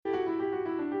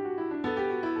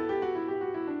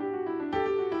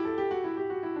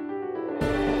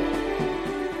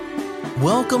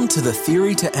Welcome to the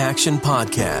Theory to Action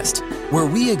podcast, where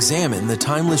we examine the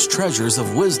timeless treasures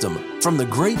of wisdom from the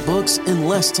great books in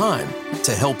less time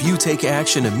to help you take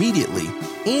action immediately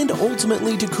and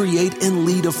ultimately to create and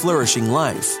lead a flourishing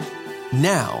life.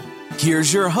 Now,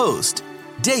 here's your host,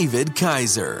 David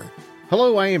Kaiser.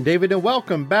 Hello, I am David, and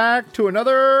welcome back to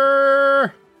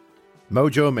another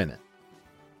Mojo Minute.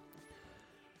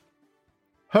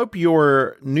 Hope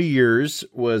your New Year's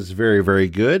was very, very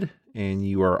good, and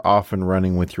you are off and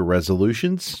running with your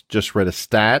resolutions. Just read a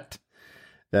stat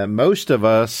that most of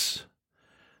us,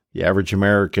 the average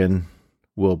American,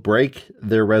 will break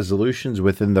their resolutions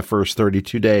within the first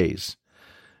 32 days.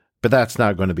 But that's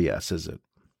not going to be us, is it?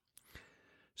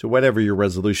 So whatever your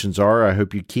resolutions are, I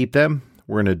hope you keep them.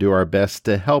 We're going to do our best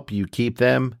to help you keep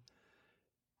them,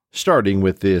 starting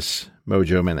with this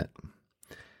Mojo Minute.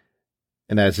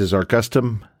 And as is our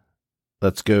custom,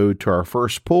 let's go to our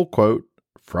first pull quote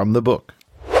from the book.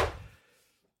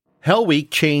 Hell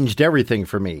Week changed everything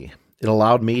for me. It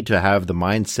allowed me to have the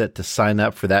mindset to sign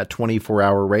up for that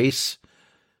 24-hour race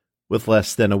with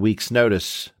less than a week's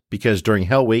notice, because during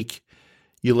Hell Week,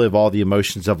 you live all the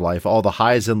emotions of life, all the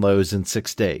highs and lows in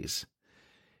 6 days.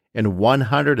 In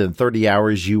 130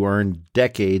 hours, you earn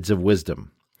decades of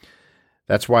wisdom.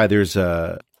 That's why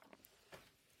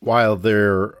while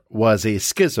there was a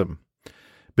schism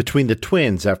between the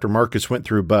twins after Marcus went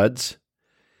through buds,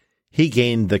 he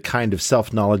gained the kind of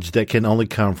self-knowledge that can only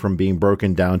come from being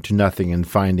broken down to nothing and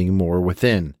finding more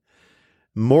within.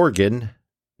 Morgan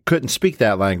couldn't speak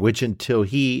that language until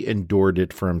he endured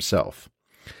it for himself.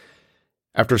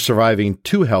 After surviving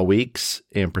 2 Hell Weeks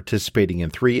and participating in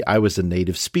 3, I was a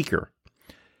native speaker.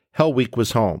 Hell Week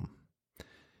was home.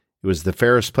 It was the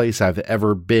fairest place I've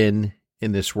ever been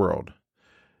in this world.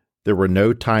 There were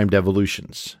no timed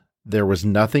evolutions. There was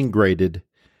nothing graded.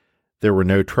 There were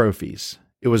no trophies.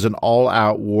 It was an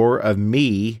all-out war of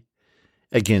me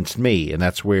against me, and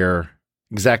that's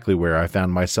exactly where I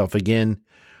found myself again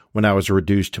when I was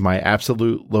reduced to my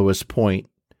absolute lowest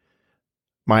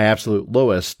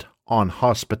on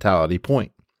hospitality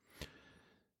point.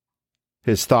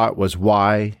 His thought was,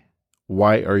 why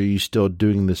are you still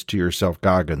doing this to yourself,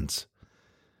 Goggins?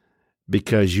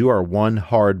 Because you are one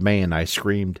hard man, I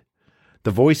screamed. The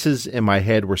voices in my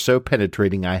head were so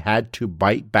penetrating I had to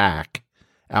bite back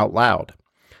out loud.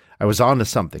 I was onto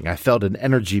something. I felt an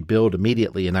energy build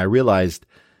immediately, and I realized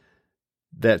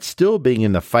that still being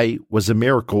in the fight was a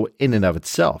miracle in and of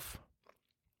itself.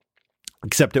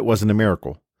 Except it wasn't a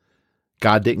miracle.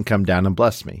 God didn't come down and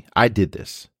bless me. I did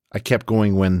this. I kept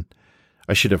going when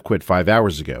I should have quit 5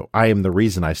 hours ago. I am the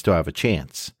reason I still have a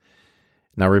chance.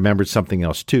 And I remembered something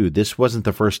else too. This wasn't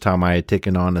the first time I had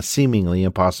taken on a seemingly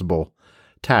impossible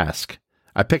task.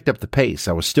 I picked up the pace.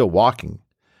 I was still walking,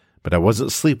 but I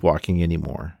wasn't sleepwalking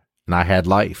anymore. And I had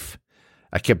life.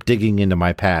 I kept digging into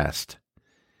my past,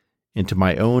 into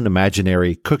my own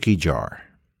imaginary cookie jar.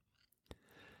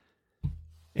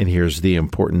 And here's the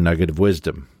important nugget of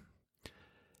wisdom.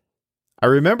 I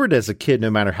remembered as a kid,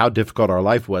 no matter how difficult our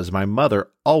life was, my mother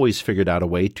always figured out a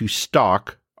way to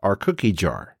stock our cookie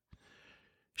jar.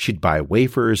 She'd buy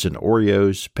wafers and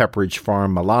Oreos, Pepperidge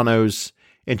Farm Milanos,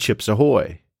 and Chips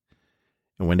Ahoy.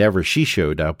 And whenever she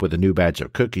showed up with a new batch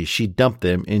of cookies, she'd dump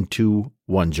them into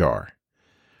one jar.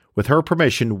 With her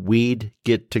permission, we'd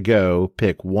get to go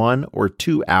pick 1 or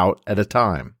 2 out at a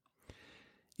time.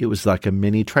 It was like a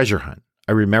mini treasure hunt.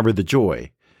 I remember the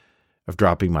joy of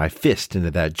dropping my fist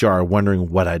into that jar, wondering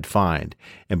what I'd find.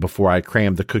 And before I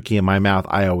crammed the cookie in my mouth,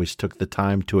 I always took the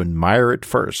time to admire it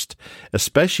first,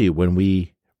 especially when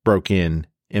we were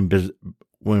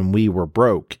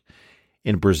broke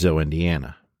in Brazil,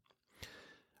 Indiana.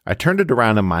 I turned it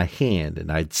around in my hand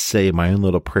and I'd say my own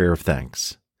little prayer of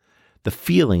thanks. The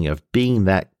feeling of being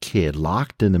that kid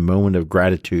locked in the moment of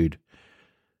gratitude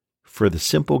for the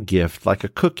simple gift like a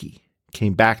cookie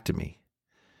came back to me.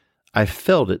 I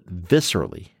felt it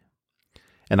viscerally.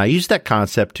 And I used that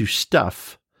concept to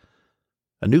stuff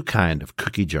a new kind of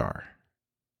cookie jar.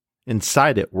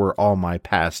 Inside it were all my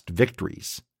past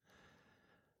victories.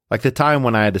 Like the time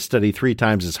when I had to study 3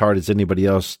 times as hard as anybody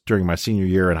else during my senior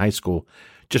year in high school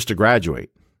just to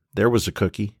graduate. There was a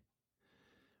cookie.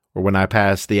 Or when I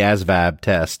passed the ASVAB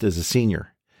test as a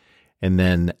senior, and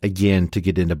then again to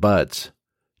get into buds.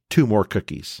 2 more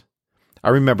cookies. I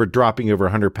remember dropping over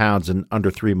 100 pounds in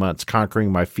under 3 months, conquering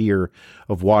my fear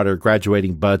of water,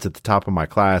 graduating buds at the top of my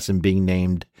class, and being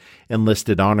named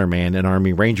enlisted honor man in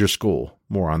Army Ranger School.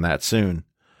 More on that soon.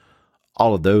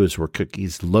 All of those were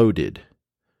cookies loaded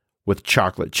with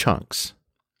chocolate chunks.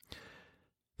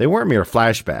 They weren't mere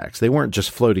flashbacks. They weren't just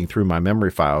floating through my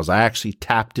memory files. I actually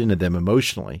tapped into them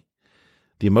emotionally.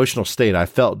 the emotional state I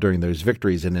felt during those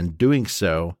victories, and in doing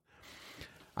so,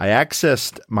 I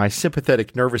accessed my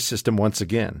sympathetic nervous system once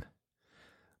again.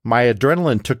 My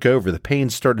adrenaline took over. The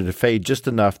pain started to fade just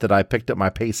enough that I picked up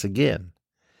my pace again.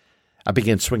 I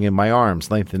began swinging my arms,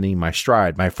 lengthening my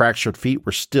stride. My fractured feet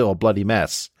were still a bloody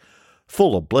mess,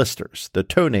 full of blisters, the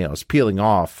toenails peeling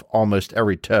off almost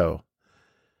every toe.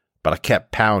 But I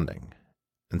kept pounding,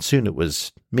 and soon it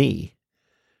was me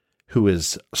who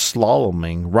was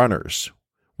slaloming runners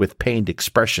with pained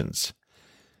expressions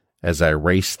as I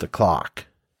raced the clock.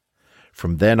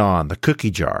 From then on, the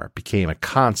cookie jar became a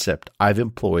concept I've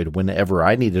employed whenever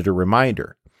I needed a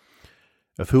reminder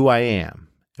of who I am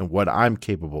and what I'm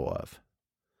capable of.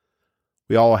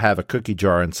 We all have a cookie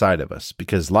jar inside of us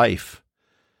because life,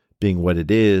 being what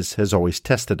it is, has always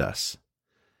tested us.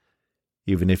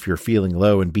 Even if you're feeling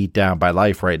low and beat down by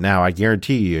life right now, I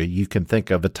guarantee you can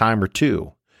think of a time or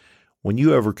two when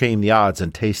you overcame the odds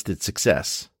and tasted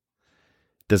success.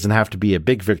 It doesn't have to be a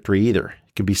big victory either.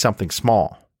 It can be something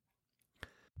small.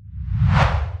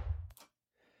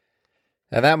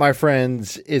 And that, my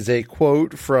friends, is a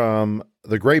quote from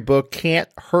the great book Can't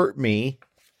Hurt Me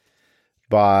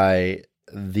by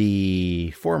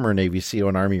the former Navy SEAL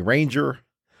and Army Ranger,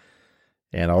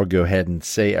 and I'll go ahead and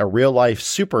say a real-life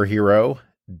superhero,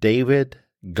 David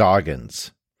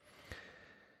Goggins.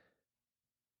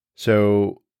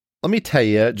 So let me tell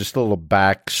you just a little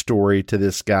backstory to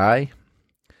this guy.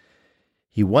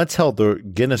 He once held the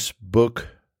Guinness Book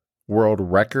World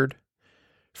Record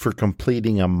for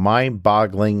completing a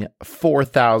mind-boggling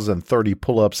 4,030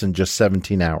 pull-ups in just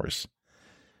 17 hours.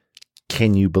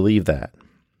 Can you believe that?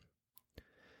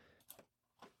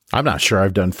 I'm not sure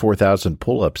I've done 4,000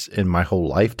 pull-ups in my whole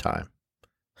lifetime.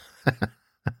 I'm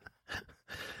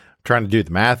trying to do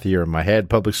the math here in my head,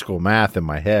 public school math in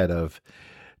my head of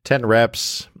 10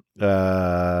 reps,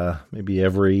 maybe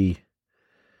every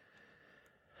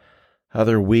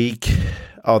other week.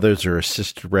 Oh, those are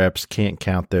assisted reps. Can't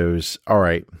count those. All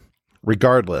right.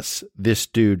 Regardless, this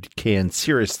dude can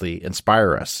seriously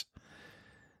inspire us.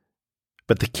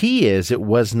 But the key is it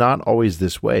was not always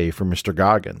this way for Mr.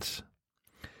 Goggins.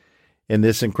 In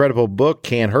this incredible book,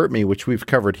 Can't Hurt Me, which we've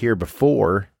covered here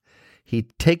before, he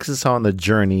takes us on the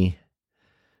journey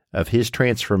of his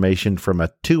transformation from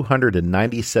a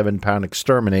 297-pound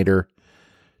exterminator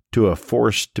to a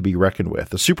force to be reckoned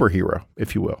with, a superhero,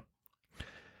 if you will.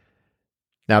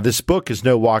 Now, this book is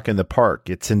no walk in the park.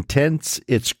 It's intense,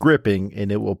 it's gripping,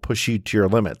 and it will push you to your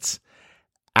limits.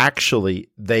 Actually,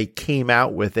 they came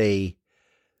out with a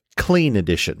clean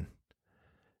edition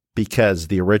because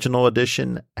the original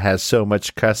edition has so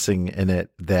much cussing in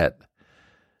it that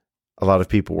a lot of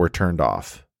people were turned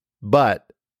off.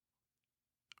 But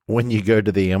when you go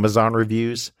to the Amazon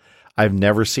reviews, I've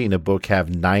never seen a book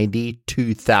have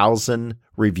 92,000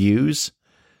 reviews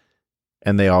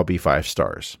and they all be 5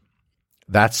 stars.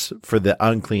 That's for the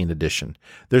unclean edition.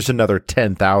 There's another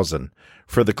 10,000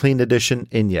 for the clean edition,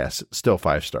 and yes, still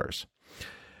 5 stars.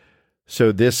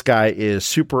 So this guy is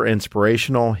super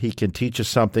inspirational. He can teach us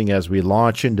something as we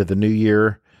launch into the new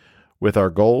year with our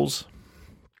goals.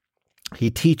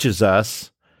 He teaches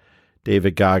us,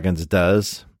 David Goggins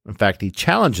does. In fact, he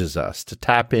challenges us to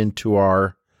tap into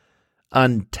our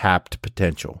untapped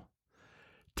potential,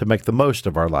 to make the most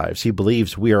of our lives. He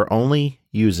believes we are only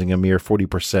using a mere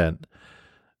 40%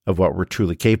 of what we're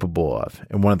truly capable of.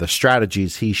 And one of the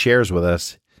strategies he shares with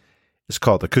us is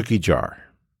called the cookie jar.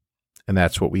 And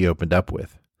that's what we opened up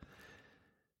with.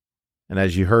 And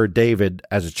as you heard, David,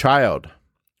 as a child,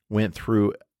 went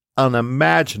through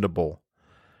unimaginable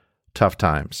tough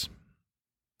times.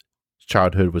 His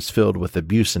childhood was filled with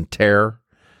abuse and terror,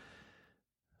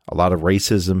 a lot of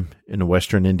racism in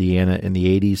Western Indiana in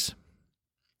the 80s.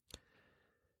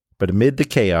 But amid the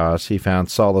chaos, he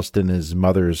found solace in his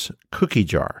mother's cookie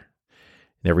jar.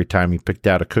 And every time he picked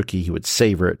out a cookie, he would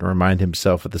savor it and remind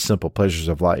himself of the simple pleasures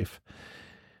of life.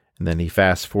 And then he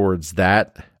fast forwards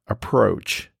that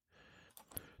approach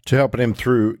to helping him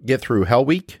get through Hell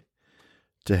Week,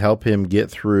 to help him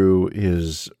get through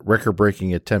his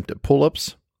record-breaking attempt at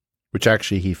pull-ups, which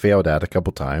actually he failed at a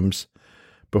couple times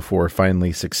before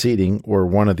finally succeeding, or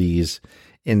one of these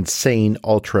insane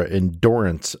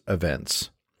ultra-endurance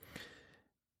events.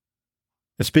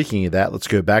 And speaking of that, let's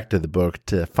go back to the book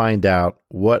to find out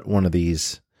what one of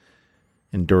these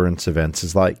endurance events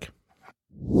is like.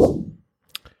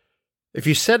 If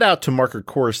you set out to mark a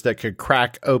course that could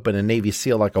crack open a Navy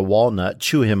SEAL like a walnut,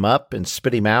 chew him up, and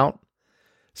spit him out,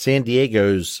 San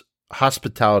Diego's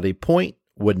Hospitality Point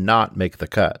would not make the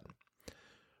cut.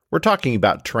 We're talking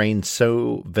about terrain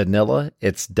so vanilla,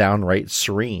 it's downright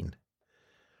serene.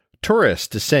 Tourists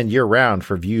descend year-round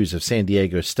for views of San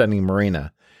Diego's stunning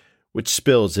marina, which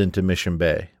spills into Mission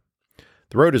Bay.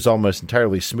 The road is almost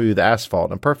entirely smooth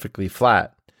asphalt and perfectly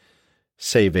flat,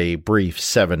 save a brief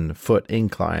 7-foot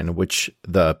incline, which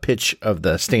the pitch of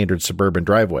the standard suburban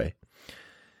driveway.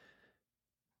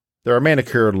 There are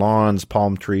manicured lawns,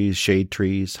 palm trees, shade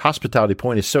trees. Hospitality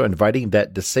Point is so inviting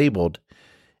that disabled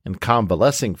and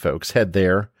convalescing folks head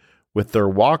there with their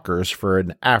walkers for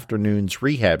an afternoon's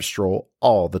rehab stroll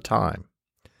all the time.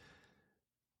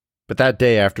 But that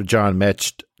day after John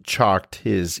Metch chalked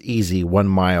his easy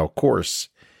 1-mile course,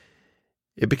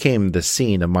 it became the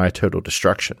scene of my total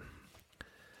destruction.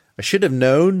 I should have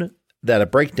known that a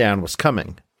breakdown was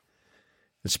coming.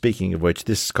 And speaking of which,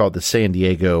 this is called the San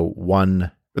Diego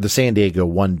One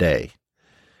Day.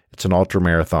 It's an ultra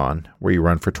marathon where you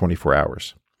run for 24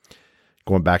 hours.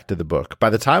 Going back to the book.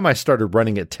 By the time I started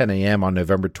running at 10 a.m. on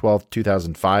November 12th,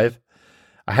 2005,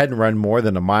 I hadn't run more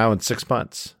than a mile in 6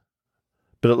 months.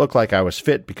 But it looked like I was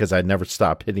fit because I'd never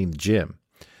stopped hitting the gym.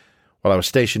 While I was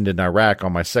stationed in Iraq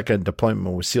on my second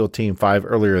deployment with SEAL Team 5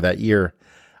 earlier that year,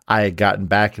 I had gotten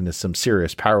back into some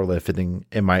serious powerlifting,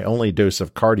 and my only dose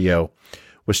of cardio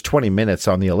was 20 minutes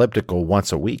on the elliptical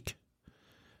once a week.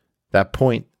 The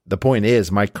point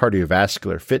is, my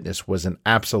cardiovascular fitness was an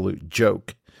absolute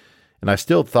joke, and I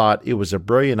still thought it was a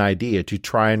brilliant idea to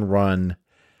try and run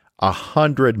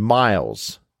 100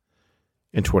 miles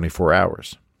in 24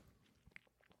 hours.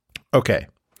 Okay,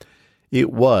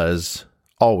 it was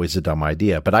always a dumb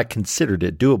idea, but I considered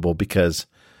it doable because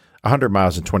 100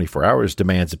 miles in 24 hours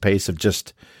demands a pace of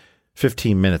just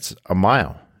 15 minutes a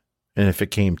mile. And if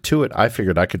it came to it, I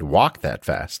figured I could walk that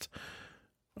fast.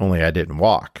 Only I didn't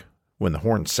walk. When the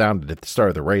horn sounded at the start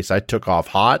of the race, I took off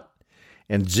hot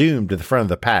and zoomed to the front of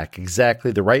the pack.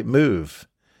 Exactly the right move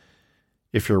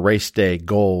if your race day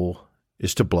goal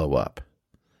is to blow up.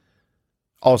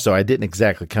 Also, I didn't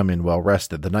exactly come in well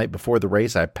rested. The night before the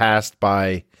race, I passed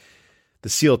by the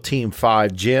SEAL Team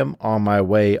 5 gym on my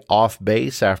way off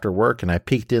base after work, and I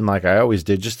peeked in like I always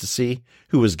did just to see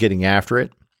who was getting after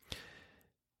it.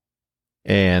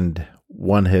 And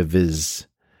one of his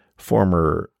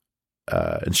former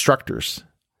instructors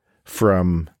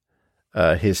from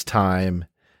his time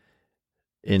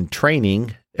in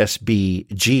training,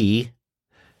 SBG,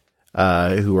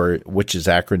 which is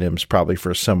acronyms probably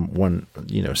for someone,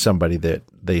 somebody that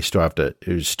they still have to,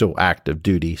 who's still active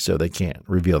duty, so they can't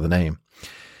reveal the name.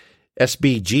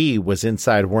 SBG was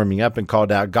inside warming up and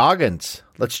called out, "Goggins,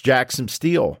 let's jack some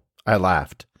steel." I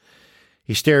laughed.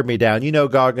 He stared me down. "You know,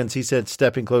 Goggins," he said,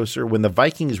 stepping closer, "when the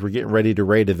Vikings were getting ready to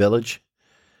raid a village,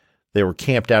 they were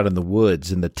camped out in the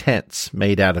woods in the tents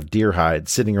made out of deer hide,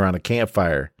 sitting around a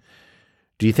campfire.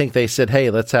 Do you think they said, 'Hey,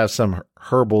 let's have some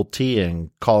herbal tea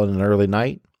and call it an early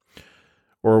night?'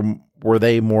 Or were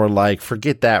they more like,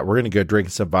 'Forget that, we're going to go drink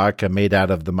some vodka made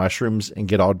out of the mushrooms and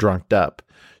get all drunked up,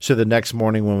 so the next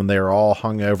morning when they were all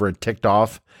hungover and ticked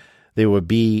off, they would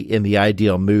be in the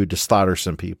ideal mood to slaughter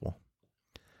some people?"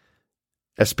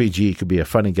 SPG could be a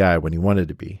funny guy when he wanted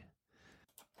to be.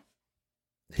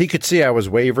 He could see I was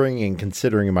wavering and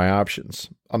considering my options.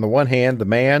 On the one hand, the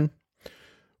man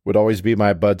would always be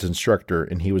my bud's instructor,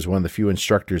 and he was one of the few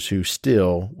instructors who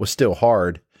was still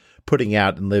hard, putting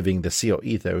out and living the SEAL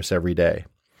ethos every day.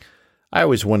 I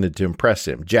always wanted to impress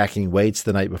him. Jacking weights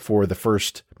the night before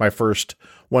my first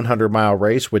 100-mile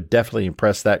race would definitely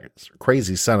impress that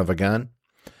crazy son of a gun.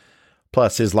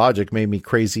 Plus, his logic made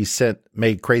crazy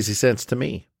sense to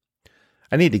me.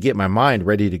 I need to get my mind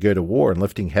ready to go to war, and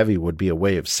lifting heavy would be a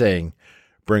way of saying,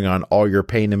 "Bring on all your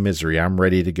pain and misery. I'm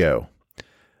ready to go."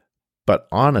 But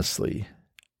honestly,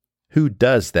 who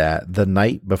does that the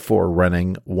night before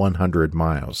running 100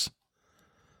 miles?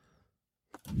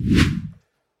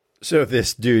 So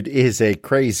this dude is a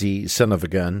crazy son of a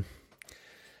gun.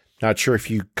 Not sure if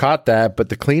you caught that, but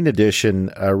the clean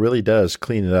edition really does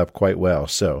clean it up quite well.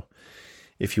 So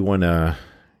if you want to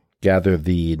gather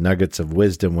the nuggets of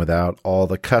wisdom without all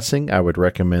the cussing, I would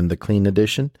recommend the clean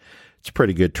edition. It's a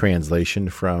pretty good translation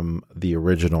from the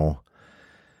original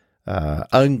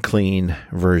unclean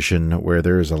version, where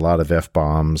there's a lot of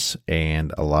F-bombs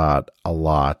and a lot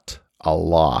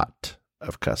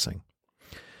of cussing.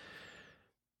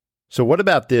 So what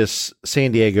about this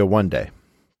San Diego One Day?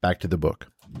 Back to the book.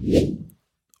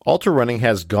 Ultra running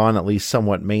has gone at least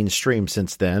somewhat mainstream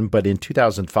since then, but in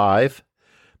 2005,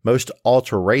 most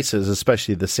ultra races,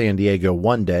 especially the San Diego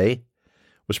One Day,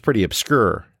 was pretty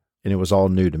obscure, and it was all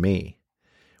new to me.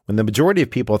 When the majority of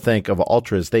people think of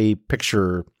ultras, they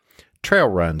picture trail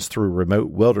runs through remote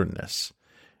wilderness,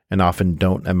 and often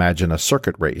don't imagine a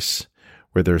circuit race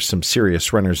where there's some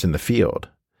serious runners in the field.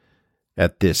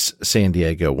 At this San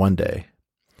Diego One Day,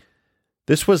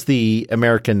 This was the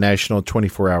American National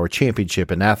 24-Hour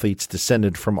Championship, and athletes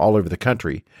descended from all over the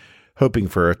country, hoping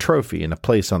for a trophy and a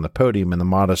place on the podium and the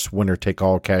modest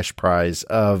winner-take-all cash prize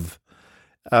of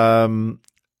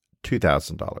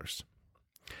 $2,000.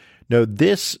 No,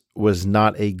 this was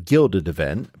not a gilded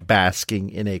event basking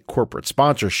in a corporate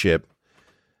sponsorship,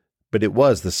 but it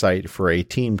was the site for a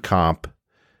team comp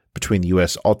between the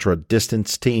U.S.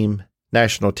 ultra-distance team,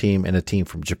 national team, and a team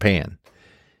from Japan.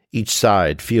 Each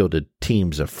side fielded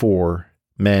teams of 4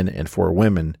 men and 4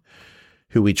 women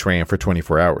who each ran for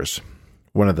 24 hours.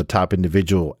 One of the top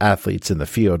individual athletes in the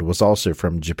field was also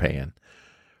from Japan.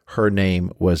 Her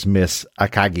name was Miss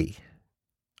Enakagi.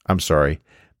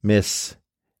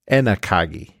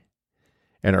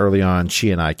 And early on,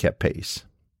 she and I kept pace.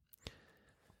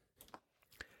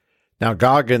 Now,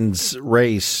 Goggins'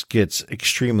 race gets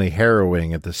extremely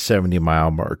harrowing at the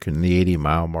 70-mile mark and the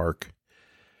 80-mile mark.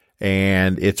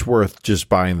 And it's worth just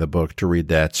buying the book to read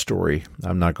that story.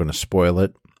 I'm not going to spoil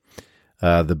it.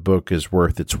 The book is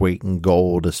worth its weight in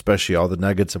gold, especially all the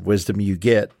nuggets of wisdom you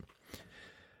get.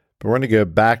 But we're going to go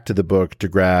back to the book to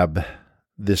grab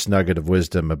this nugget of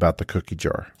wisdom about the cookie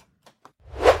jar.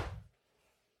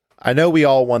 I know we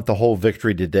all want the whole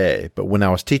victory today, but when I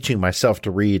was teaching myself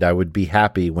to read, I would be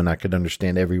happy when I could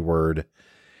understand every word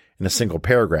in a single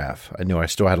paragraph. I knew I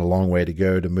still had a long way to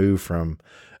go to move from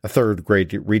a third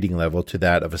grade reading level to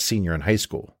that of a senior in high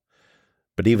school.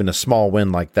 But even a small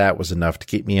win like that was enough to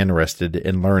keep me interested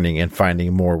in learning and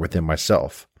finding more within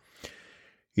myself.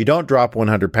 You don't drop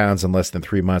 100 pounds in less than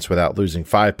 3 months without losing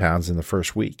 5 pounds in the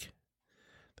first week.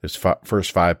 Those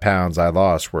first 5 pounds I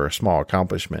lost were a small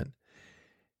accomplishment.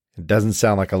 It doesn't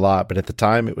sound like a lot, but at the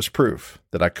time it was proof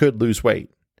that I could lose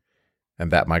weight and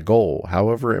that my goal,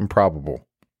 however improbable,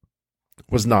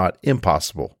 was not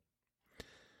impossible.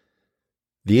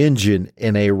 The engine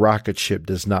in a rocket ship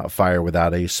does not fire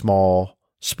without a small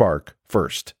spark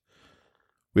first.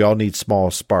 We all need small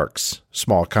sparks,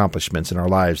 small accomplishments in our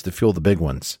lives to fuel the big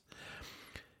ones.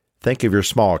 Think of your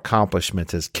small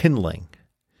accomplishments as kindling.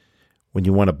 When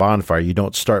you want a bonfire, you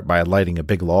don't start by lighting a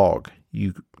big log.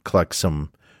 You collect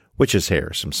some witch's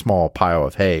hair, some small pile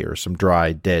of hay, or some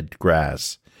dry, dead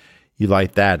grass. You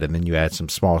light that, and then you add some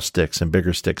small sticks and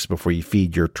bigger sticks before you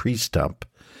feed your tree stump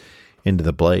into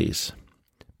the blaze.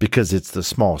 Because it's the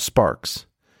small sparks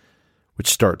which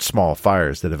start small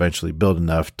fires that eventually build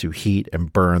enough to heat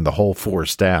and burn the whole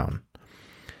forest down.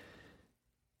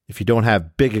 If you don't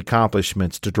have big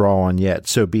accomplishments to draw on yet,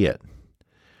 so be it.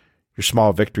 Your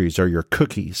small victories are your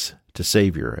cookies to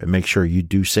savor, and make sure you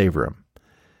do savor them.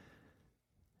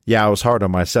 Yeah, I was hard on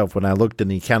myself when I looked in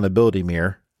the accountability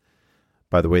mirror.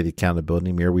 By the way, the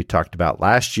accountability mirror we talked about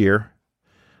last year.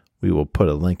 We will put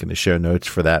a link in the show notes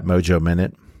for that Mojo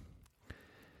Minute.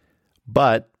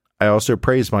 But I also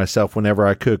praised myself whenever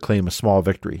I could claim a small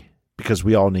victory, because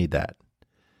we all need that.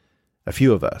 A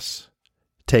few of us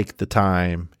should take the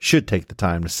time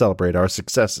to celebrate our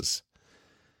successes.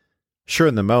 Sure,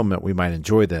 in the moment we might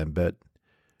enjoy them, but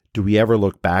do we ever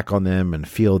look back on them and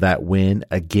feel that win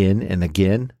again and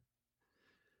again?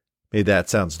 Maybe that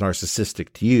sounds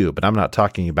narcissistic to you, but I'm not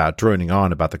talking about droning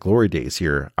on about the glory days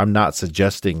here. I'm not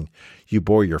suggesting you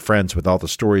bore your friends with all the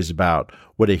stories about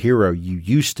what a hero you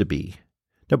used to be.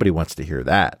 Nobody wants to hear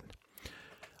that.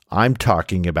 I'm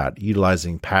talking about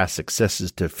utilizing past successes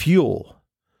to fuel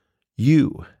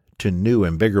you to new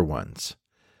and bigger ones.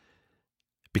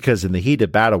 Because in the heat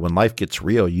of battle, when life gets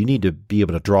real, you need to be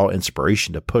able to draw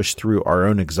inspiration to push through our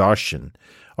own exhaustion,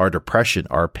 our depression,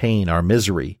 our pain, our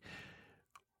misery.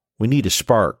 We need to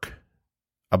spark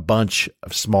a bunch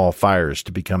of small fires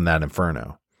to become that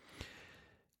inferno.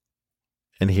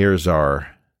 And here's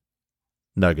our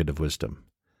nugget of wisdom.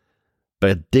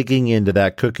 But digging into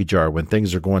that cookie jar when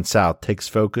things are going south takes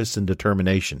focus and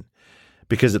determination.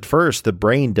 Because at first, the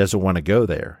brain doesn't want to go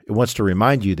there. It wants to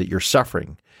remind you that you're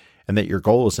suffering and that your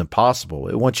goal is impossible.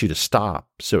 It wants you to stop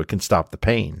so it can stop the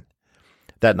pain.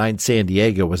 That night in San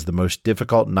Diego was the most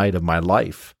difficult night of my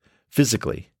life,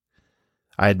 physically.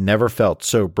 I had never felt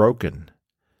so broken.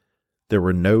 There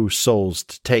were no souls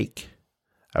to take.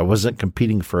 I wasn't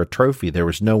competing for a trophy. There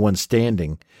was no one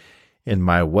standing in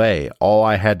my way. All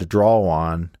I had to draw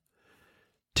on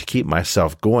to keep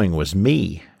myself going was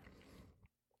me.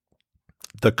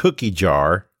 The cookie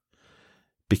jar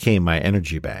became my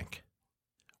energy bank.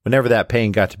 Whenever that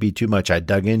pain got to be too much, I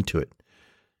dug into it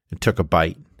and took a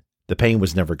bite. The pain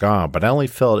was never gone, but I only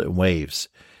felt it in waves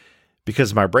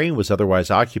because my brain was otherwise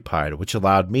occupied, which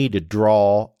allowed me to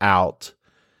draw out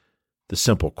the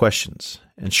simple questions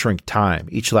and shrink time.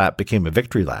 Each lap became a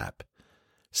victory lap,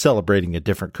 celebrating a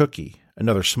different cookie,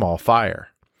 another small fire.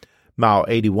 Mile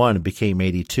 81 became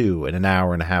 82, and an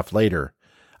hour and a half later,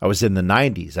 I was in the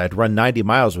 90s. I'd run 90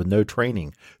 miles with no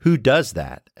training. Who does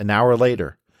that? An hour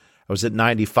later, I was at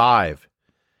 95.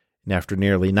 And after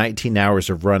nearly 19 hours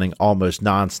of running almost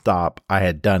nonstop, I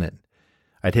had done it.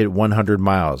 I'd hit 100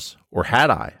 miles. Or had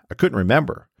I? I couldn't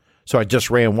remember. So I just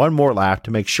ran one more lap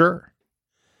to make sure.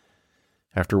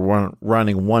 After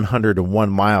running 101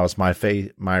 miles,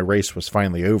 my race was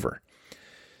finally over.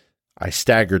 I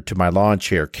staggered to my lawn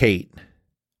chair. Kate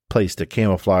placed a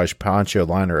camouflage poncho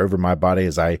liner over my body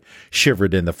as I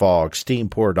shivered in the fog. Steam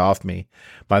poured off me.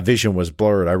 My vision was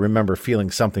blurred. I remember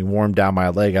feeling something warm down my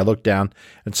leg. I looked down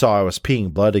and saw I was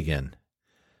peeing blood again.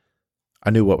 I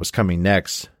knew what was coming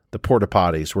next. The porta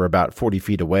potties were about 40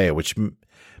 feet away, which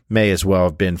may as well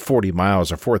have been 40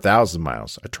 miles or 4,000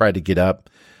 miles. I tried to get up,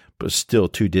 but was still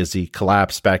too dizzy,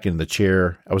 collapsed back into the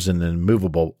chair. I was an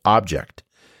immovable object,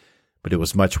 but it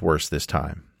was much worse this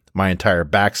time. My entire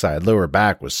backside, lower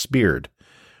back, was smeared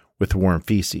with warm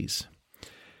feces.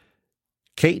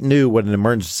 Kate knew what an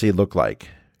emergency looked like.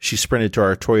 She sprinted to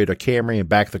our Toyota Camry and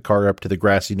backed the car up to the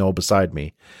grassy knoll beside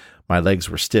me. My legs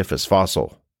were stiff as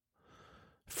fossil,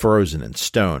 frozen in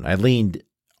stone. I leaned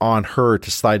on her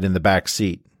to slide in the back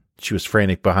seat. She was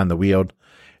frantic behind the wheel. It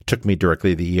took me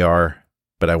directly to the ER,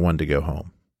 but I wanted to go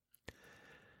home.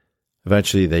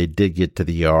 Eventually, they did get to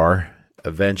the ER.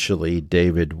 Eventually,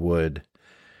 David would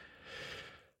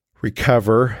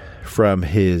recover from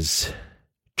his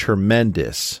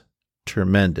tremendous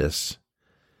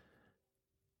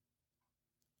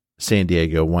San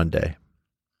Diego one day.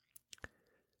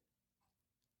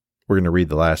 We're going to read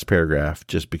the last paragraph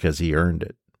just because he earned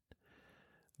it.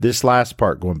 This last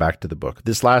part, going back to the book,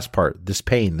 this last part, this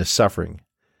pain, this suffering,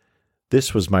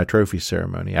 this was my trophy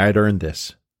ceremony. I had earned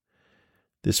this.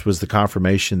 This was the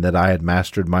confirmation that I had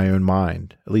mastered my own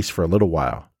mind, at least for a little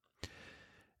while,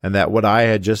 and that what I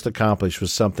had just accomplished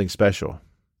was something special.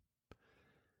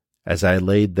 As I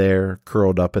laid there,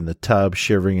 curled up in the tub,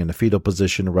 shivering in a fetal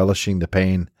position, relishing the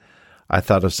pain, I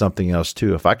thought of something else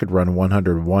too. If I could run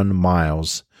 101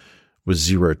 miles with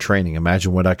zero training,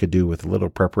 imagine what I could do with a little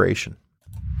preparation.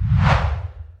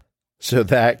 So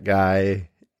that guy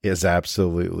is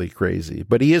absolutely crazy,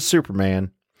 but he is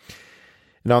Superman.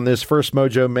 And on this first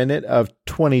Mojo Minute of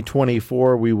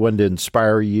 2024, we wanted to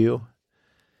inspire you.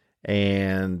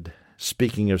 And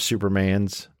speaking of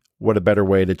Supermans, what a better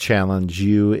way to challenge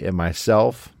you and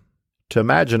myself to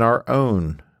imagine our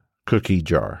own cookie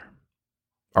jar,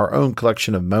 our own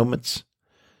collection of moments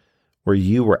where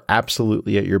you were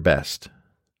absolutely at your best.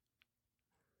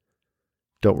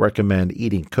 Don't recommend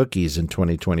eating cookies in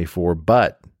 2024,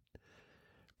 but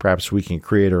perhaps we can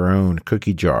create our own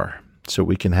cookie jar so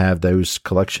we can have those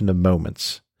collection of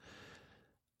moments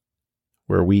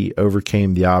where we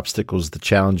overcame the obstacles, the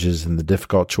challenges, and the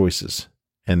difficult choices,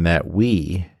 and that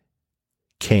we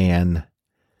can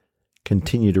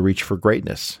continue to reach for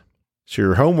greatness. So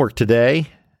your homework today,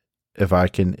 if I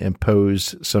can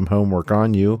impose some homework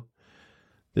on you,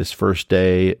 this first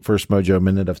Mojo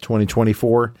Minute of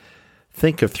 2024,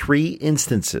 think of 3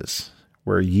 instances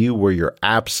where you were your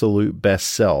absolute best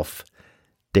self,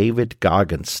 David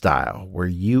Goggins style, where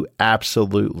you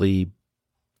absolutely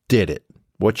did it.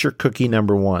 What's your cookie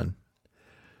number 1?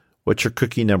 What's your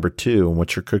cookie number 2? And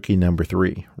what's your cookie number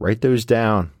 3? Write those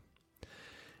down.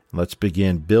 And let's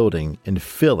begin building and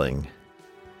filling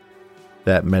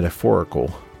that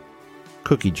metaphorical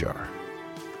cookie jar.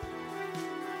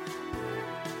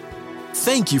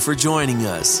 Thank you for joining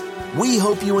us. We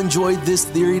hope you enjoyed this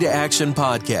Theory to Action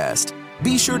podcast.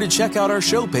 Be sure to check out our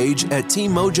show page at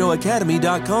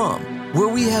teammojoacademy.com, where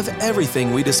we have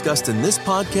everything we discussed in this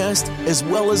podcast, as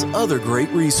well as other great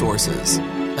resources.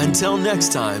 Until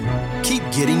next time, keep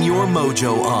getting your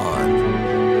mojo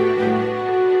on.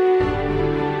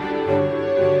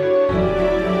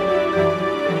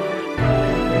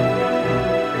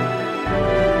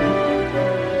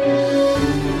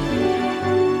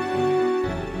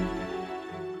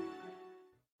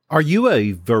 Are you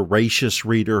a voracious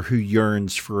reader who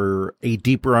yearns for a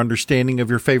deeper understanding of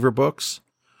your favorite books?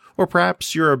 Or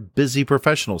perhaps you're a busy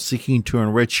professional seeking to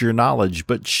enrich your knowledge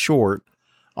but short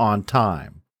on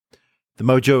time. The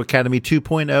Mojo Academy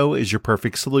 2.0 is your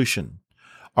perfect solution.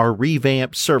 Our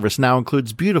revamped service now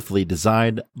includes beautifully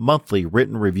designed monthly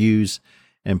written reviews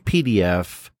and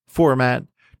PDF format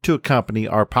to accompany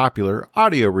our popular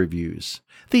audio reviews.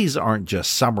 These aren't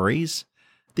just summaries.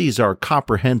 These are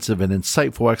comprehensive and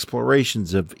insightful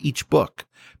explorations of each book,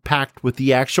 packed with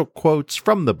the actual quotes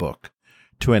from the book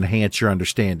to enhance your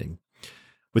understanding.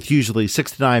 With usually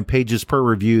 69 pages per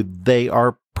review, they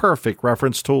are perfect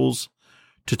reference tools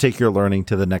to take your learning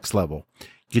to the next level.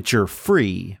 Get your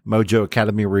free Mojo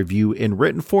Academy review in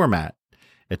written format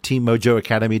at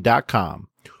teammojoacademy.com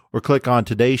or click on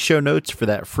today's show notes for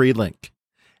that free link.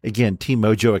 Again,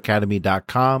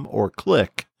 teammojoacademy.com, or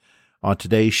click on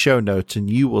today's show notes and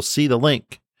you will see the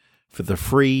link for the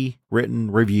free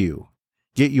written review.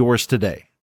 Get yours today.